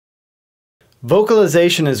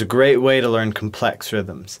Vocalization is a great way to learn complex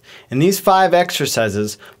rhythms. In these 5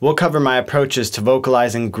 exercises, we'll cover my approaches to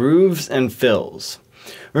vocalizing grooves and fills.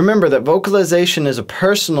 Remember that vocalization is a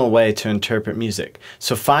personal way to interpret music,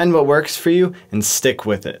 so find what works for you and stick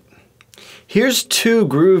with it. Here's 2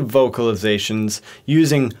 groove vocalizations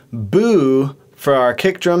using boo for our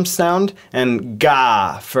kick drum sound and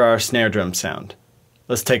ga for our snare drum sound.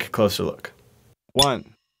 Let's take a closer look.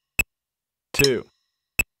 1, 2.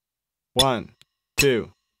 1,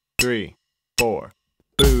 2, 3, 4.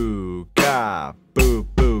 Boo, ga, boo,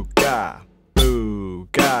 boo, ga, boo,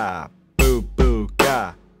 ga, boo, boo,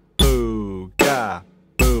 ga, boo, ga,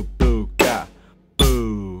 boo, boo, ga,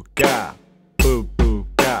 boo, ga, boo, boo,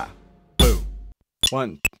 ga, boo.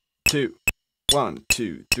 1, 2, 1,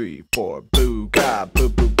 2, 3, 4. Boo, ga, boo,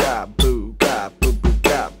 boo, ga, boo, ga, boo, boo,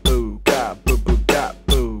 ga, boo, ga, boo, boo, ga,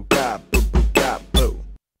 boo, ga, boo, boo, ga, boo.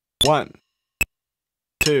 1,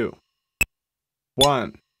 2.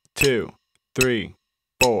 1, 2, 3,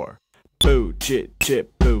 4. Boo, chit,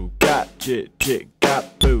 chit, boo, got, chit, chit,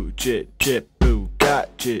 got, boo, chit, chit, boo,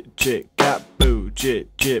 got, chit, chit, got, boo, chit,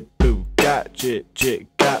 chit, boo, got, chit, chit,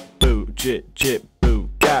 got, boo, chit, chit, boo,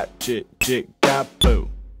 got, chit, chit, got, boo.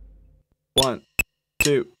 1,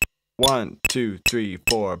 2, 1, 2, 3,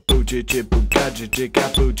 4. Boo, chit, chit, boo, got, chit, chit,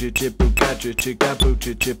 got, boo, chit, chit, boo, got, chit, chit, got, boo,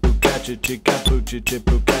 chit, chit, boo, got, chit, chit, got, boo, chit, chit,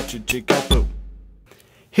 boo, got, chit, chit, got, boo.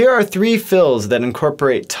 Here are 3 fills that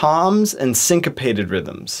incorporate toms and syncopated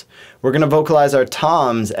rhythms. We're going to vocalize our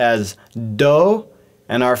toms as do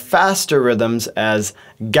and our faster rhythms as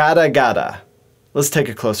gada gada. Let's take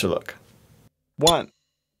a closer look. 1,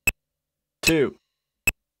 2,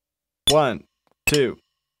 1, 2,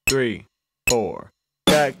 3, 4.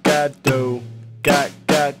 Ga ga do, ga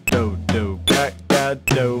ga do do, ga ga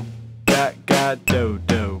do, ga ga do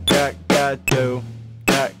do, ga ga do,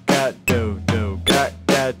 ga ga do do, ga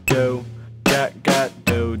ga do, ga ga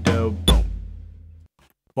do do, boom.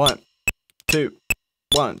 1, 2,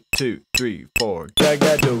 1, 2, 3, 4. Ga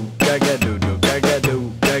ga do, ga ga do do, ga ga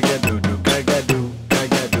do, ga ga do do, ga ga do, ga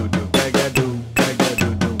ga do do, ga ga do, ga ga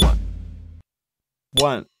do do.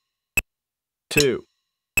 1, 2,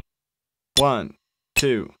 1,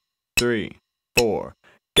 2, 3, 4.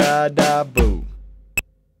 Ga da boo,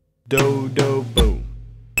 do do boo,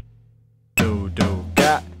 do do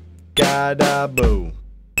ga, ga da boo,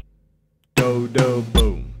 do do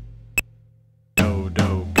boo, do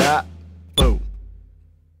do ga boo.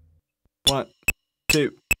 1,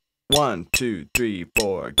 2, 1, 2, 3,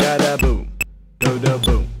 4. Ga da boo, do do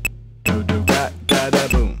boo, do do ga, ga da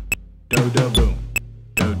boo, do do boo,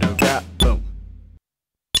 do do ga boom.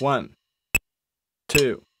 1,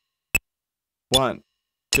 2, 1,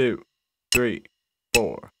 2, 3,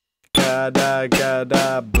 4.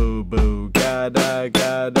 Gada boo boo, gada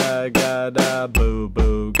boo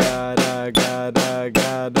boo, gada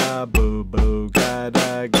boo boo,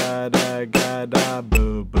 gada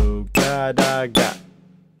boo boo, gada ga.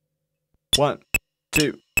 1,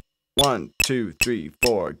 2, 1, 2, 3,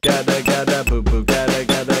 4. Gada boo boo, gada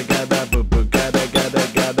boo boo, gada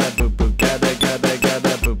boo boo.